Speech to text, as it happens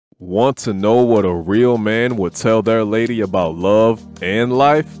Want to know what a real man would tell their lady about love and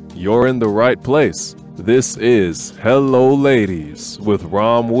life? You're in the right place. This is Hello Ladies with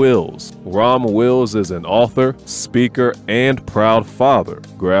Rom Wills. Rom Wills is an author, speaker, and proud father.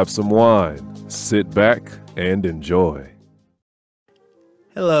 Grab some wine, sit back, and enjoy.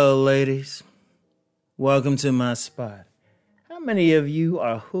 Hello, ladies. Welcome to my spot. How many of you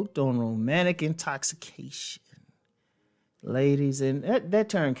are hooked on romantic intoxication? Ladies, and that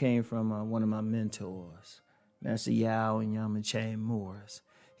term came from one of my mentors, Master Yao and Yama Chain Morris.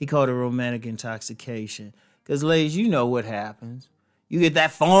 He called it romantic intoxication. Because, ladies, you know what happens. You get that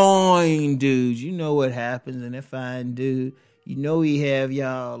fine dude. You know what happens. And that fine dude, you know he have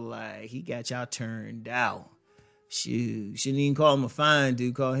y'all like, he got y'all turned out. Shoot, shouldn't even call him a fine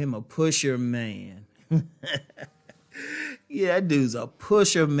dude. Call him a pusher man. Yeah, that dude's a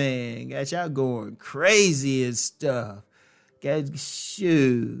pusher man. Got y'all going crazy and stuff.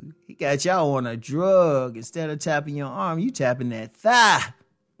 Shoot, he got y'all on a drug. Instead of tapping your arm, you tapping that thigh.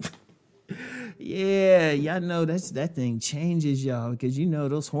 Yeah, y'all know that thing changes y'all because you know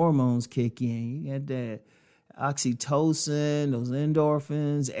those hormones kick in. You got that oxytocin, those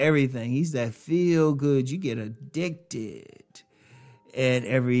endorphins, everything. He's that feel good. You get addicted and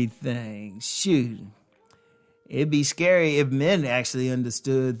everything. Shoot, it'd be scary if men actually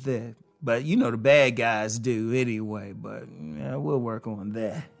understood that. But you know the bad guys do anyway. But yeah, we'll work on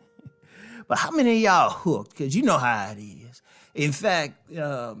that. But how many of y'all hooked? Because you know how it is. In fact,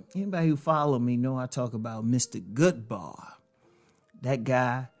 anybody who follow me know I talk about Mr. Goodbar. That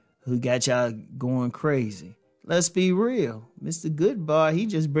guy who got y'all going crazy. Let's be real. Mr. Goodbar, he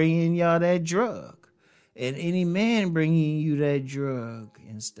just bringing y'all that drug. And any man bringing you that drug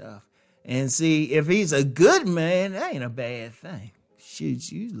and stuff. And see, if he's a good man, that ain't a bad thing.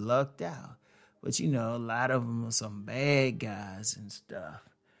 Shoot, you lucked out. But you know, a lot of them are some bad guys and stuff.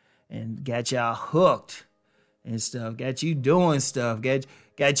 And got y'all hooked and stuff. Got you doing stuff.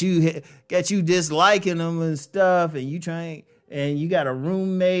 Got you disliking them and stuff. And you trying, and you got a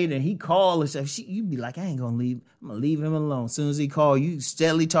roommate and he called and stuff. You be like, I ain't gonna leave. I'm gonna leave him alone. As soon as he call, you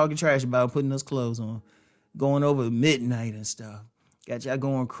steadily talking trash about putting those clothes on. Going over midnight and stuff. Got y'all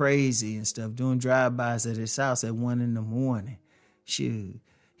going crazy and stuff. Doing drive-bys at his house at 1 a.m. Shoot,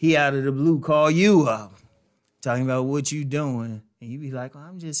 he out of the blue call you up, talking about what you doing, and you be like, well,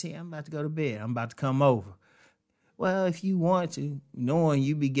 I'm just here, I'm about to go to bed, I'm about to come over. Well, if you want to, knowing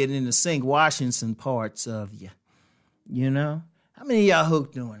you be getting in the sink, washing some parts of you, you know? How many of y'all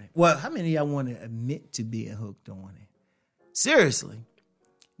hooked on it? Well, how many of y'all want to admit to being hooked on it? Seriously,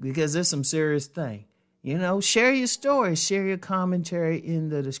 because there's some serious thing. You know, share your story, share your commentary in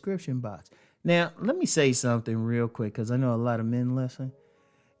the description box. Now, let me say something real quick, because I know a lot of men listen.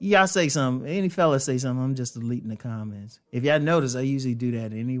 Y'all say something, any fella say something, I'm just deleting the comments. If y'all notice, I usually do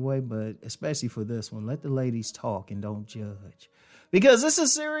that anyway, but especially for this one, let the ladies talk and don't judge. Because it's a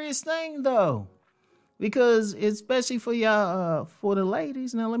serious thing, though. Because especially for y'all, for the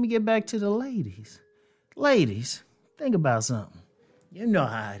ladies. Now, let me get back to the ladies. Ladies, think about something. You know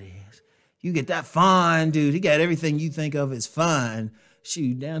how it is. You get that fine dude. He got everything you think of as fine.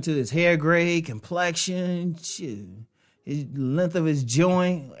 Shoot, down to his hair grade, complexion, shoot, his length of his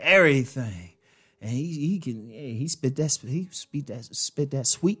joint, everything, and he spit that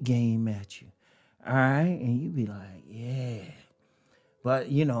sweet game at you, all right, and you be like, yeah, but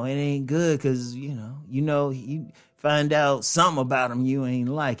you know it ain't good because you you find out something about him you ain't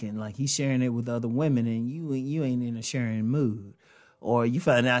liking, like he's sharing it with other women and you ain't in a sharing mood, or you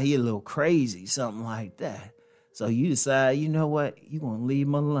find out he a little crazy, something like that. So you decide, you know what? You're going to leave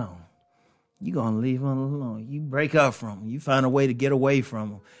him alone. You're going to leave him alone. You break up from him. You find a way to get away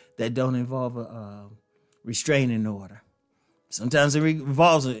from him that don't involve a restraining order. Sometimes it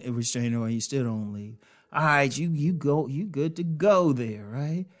involves a restraining order. You still don't leave. All right, you good to go there,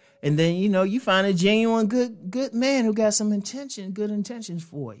 right? And then, you know, you find a genuine good man who got some good intentions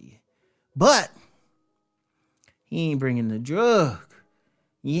for you. But he ain't bringing the drug.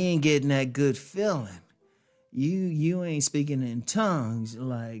 You ain't getting that good feeling. You ain't speaking in tongues,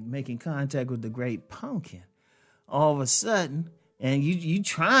 like making contact with the great pumpkin. All of a sudden, and you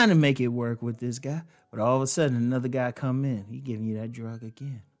trying to make it work with this guy, but all of a sudden another guy come in. He giving you that drug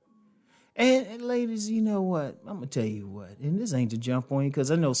again. And ladies, you know what? I'm going to tell you what. And this ain't to jump on you because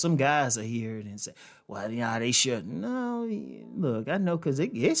I know some guys are here and say, well, yeah, they shouldn't. No, look, I know because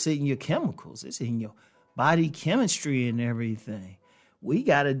it's hitting your chemicals. It's hitting your body chemistry and everything. We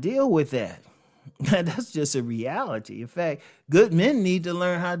got to deal with that. That's just a reality. In fact, good men need to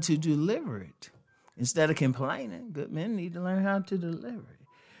learn how to deliver it. Instead of complaining, good men need to learn how to deliver it.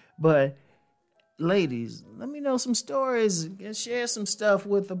 But ladies, let me know some stories and share some stuff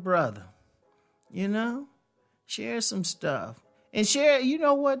with a brother. You know? Share some stuff. And share, you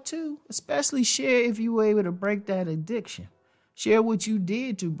know what, too? Especially share if you were able to break that addiction. Share what you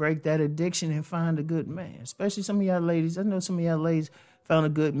did to break that addiction and find a good man. Especially some of y'all ladies. I know some of y'all ladies found a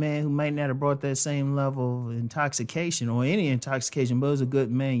good man who might not have brought that same level of intoxication or any intoxication, but was a good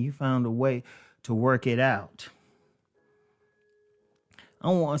man. You found a way to work it out. I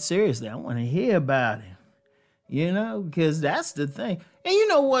want to hear about it. You know, because that's the thing. And you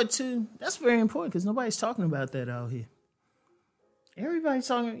know what, too? That's very important because nobody's talking about that out here. Everybody's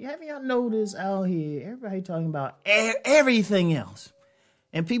talking, have y'all noticed out here, everybody talking about everything else.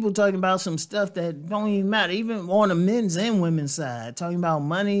 And people talking about some stuff that don't even matter, even on the men's and women's side, talking about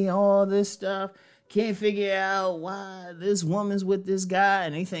money, all this stuff. Can't figure out why this woman's with this guy.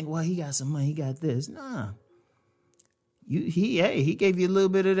 And they think, well, he got some money, he got this. Nah. He gave you a little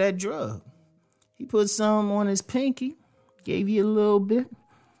bit of that drug. He put some on his pinky, gave you a little bit,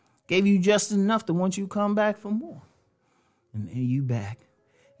 gave you just enough to want you to come back for more. And then you back.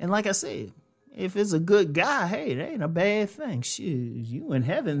 And like I said, if it's a good guy, hey, that ain't a bad thing. Shoot, you in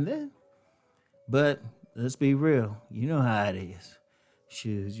heaven then. But let's be real. You know how it is.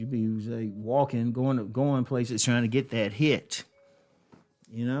 Shoot, you be like walking, going places trying to get that hit.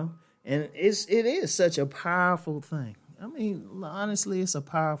 You know? And it is such a powerful thing. I mean, honestly, it's a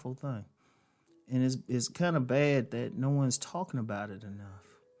powerful thing. And it's kind of bad that no one's talking about it enough.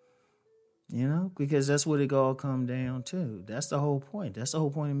 You know, because that's what it all come down to. That's the whole point. That's the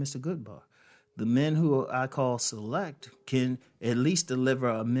whole point of Mr. Goodbar. The men who I call select can at least deliver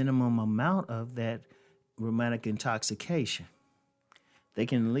a minimum amount of that romantic intoxication. They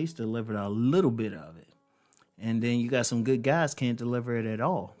can at least deliver a little bit of it. And then you got some good guys can't deliver it at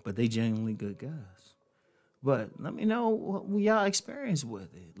all, but they genuinely good guys. But let me know what y'all experience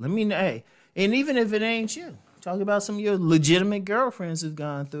with it. Let me know. Hey, and even if it ain't you, talk about some of your legitimate girlfriends who've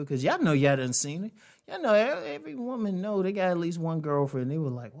gone through, because y'all know y'all done seen it. Y'all know every woman know they got at least one girlfriend. They were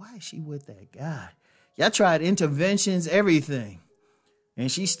like, why is she with that guy? Y'all tried interventions, everything.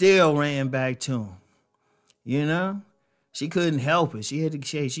 And she still ran back to him. You know? She couldn't help it. She had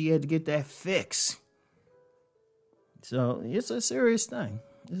to get that fix. So it's a serious thing.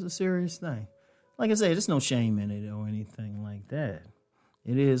 It's a serious thing. Like I said, there's no shame in it or anything like that.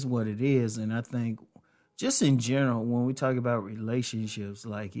 It is what it is. And I think just in general, when we talk about relationships,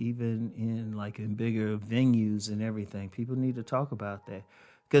 like even in bigger venues and everything, people need to talk about that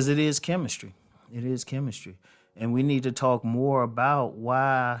because it is chemistry. It is chemistry. And we need to talk more about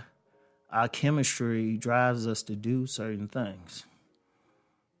why our chemistry drives us to do certain things.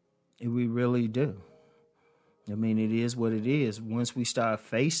 We really do. I mean, it is what it is. Once we start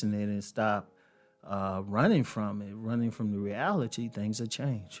facing it and stop running from it, running from the reality, things will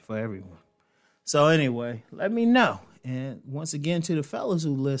change for everyone. So anyway, let me know. And once again, to the fellas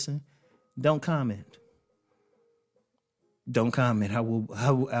who listen, don't comment. Don't comment. I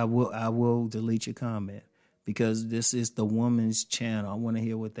will delete your comment because this is the woman's channel. I want to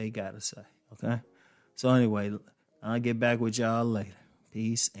hear what they got to say. Okay. So anyway, I'll get back with y'all later.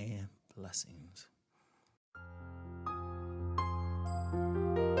 Peace and blessings.